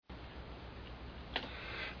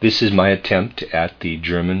This is my attempt at the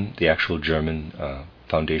actual German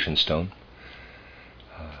foundation stone.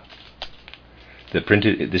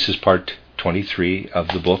 This is part 23 of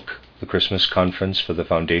the book, The Christmas Conference for the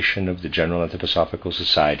Foundation of the General Anthroposophical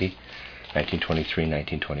Society,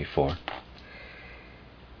 1923-1924.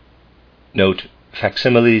 Note,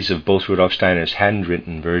 facsimiles of both Rudolf Steiner's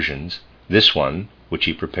handwritten versions, this one, which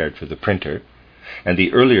he prepared for the printer, and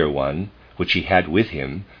the earlier one, which he had with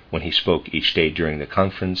him when he spoke each day during the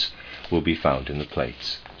conference, will be found in the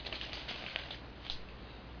plates.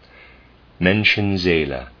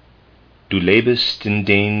 Menschenseele, du lebst in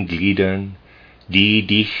den Gliedern, die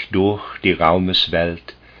dich durch die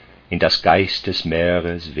Raumeswelt in das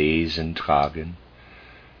Geistesmeeres Wesen tragen,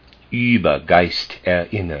 über Geist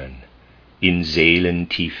erinnern, in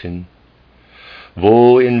Seelentiefen,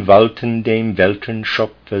 wo in Walten dem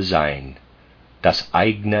Weltenschöpfer sein, das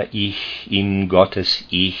eigene Ich in Gottes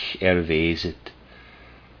Ich erweset,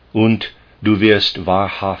 und du wirst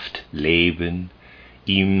wahrhaft leben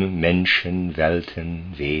im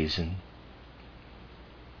Menschenweltenwesen.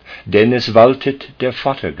 Denn es waltet der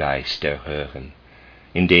Vatergeist erhören,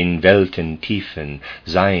 in den Weltentiefen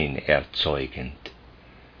Sein erzeugend.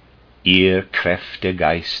 Ihr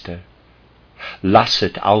Kräftegeister,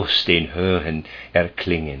 lasset aus den Hören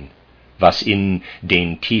erklingen, was in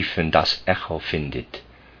den Tiefen das Echo findet.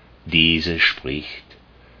 Diese spricht,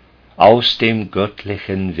 aus dem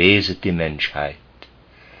Göttlichen weset die Menschheit.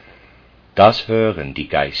 Das hören die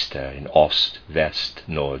Geister in Ost, West,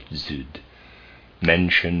 Nord, Süd.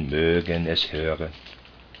 Menschen mögen es hören.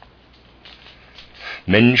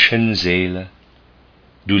 Menschenseele,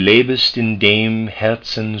 du lebst in dem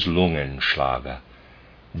Herzenslungenschlager,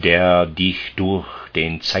 der dich durch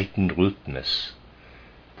den Zeitenrhythmus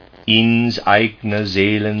ins eigene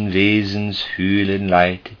Seelenwesens Fühlen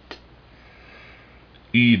leitet,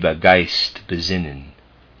 über Geist besinnen,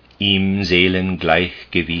 im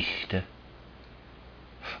Seelengleichgewichte,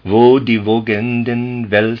 wo die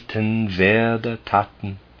wogenden Welten Werde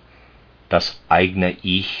taten, das eigene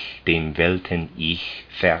Ich dem Welten-Ich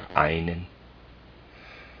vereinen.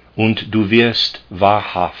 Und du wirst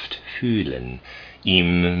wahrhaft fühlen,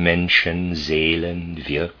 im Menschenseelen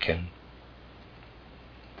wirken.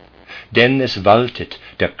 Denn es waltet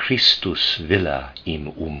der Christuswille im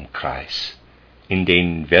Umkreis, in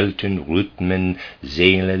den Weltenrhythmen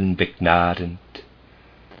Seelen begnadend.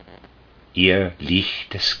 Ihr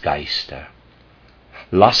Lichtesgeister,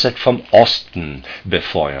 lasset vom Osten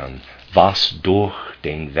befeuern, was durch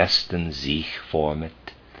den Westen sich formet.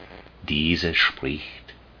 Diese spricht,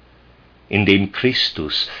 in dem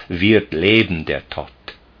Christus wird leben der Tod.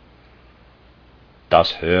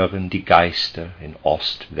 Das hören die Geister in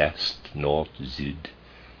Ost, West, Nord, Süd.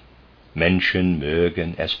 Menschen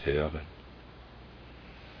mögen es hören.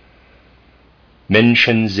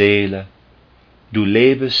 Menschenseele, du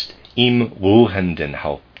lebest im ruhenden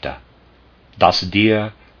Haupte, das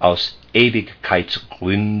dir aus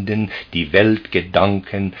Ewigkeitsgründen die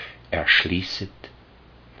Weltgedanken erschließet,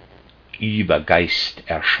 über Geist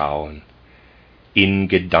erschauen, in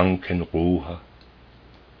Gedankenruhe,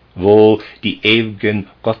 wo die ewigen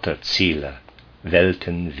Gotterziele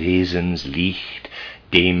Weltenwesenslicht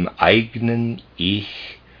dem eigenen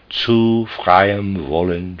Ich zu freiem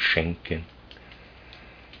Wollen schenken.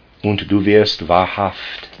 Und du wirst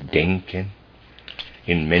wahrhaft denken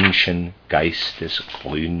in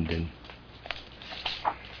Menschengeistesgründen.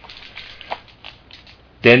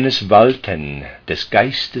 Denn es walten des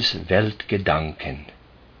Geistes Weltgedanken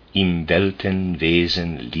im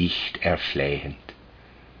Weltenwesen Licht erflehend.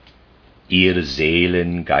 Ihr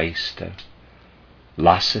Seelengeister,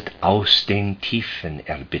 lasset aus den Tiefen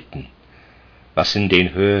erbitten, was in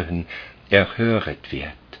den Höhen erhöret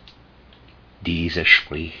wird. Diese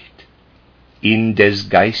spricht, in des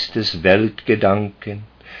Geistes Weltgedanken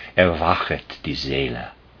erwachet die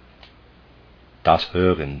Seele. Das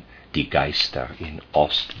hören die Geister in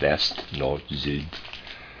Ost, West, Nord, Süd.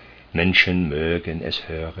 Menschen mögen es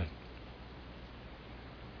hören.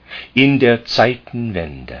 In der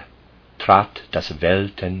Zeitenwende trat das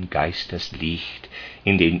Weltengeisteslicht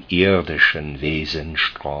in den irdischen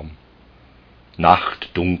Wesenstrom.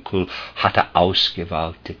 Nachtdunkel hatte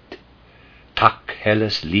ausgewaltet,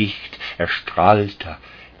 taghelles Licht erstrahlte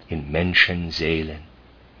in Menschenseelen.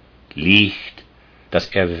 Licht,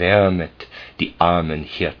 das erwärmet die armen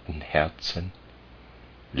Hirtenherzen.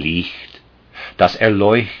 Licht, das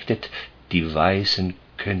erleuchtet die weißen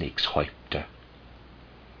Königshäupter.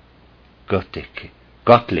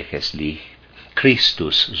 Göttliches Licht,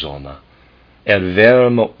 Christussonne,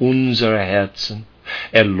 erwärme unsere Herzen,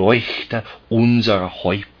 erleuchte unsere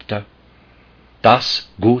Häupter,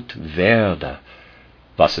 dass gut werde,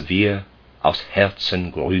 was wir aus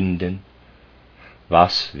Herzen gründen,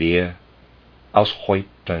 was wir aus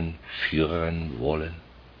Häuptern führen wollen.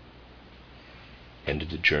 End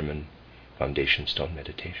of the German Foundation Stone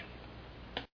Meditation.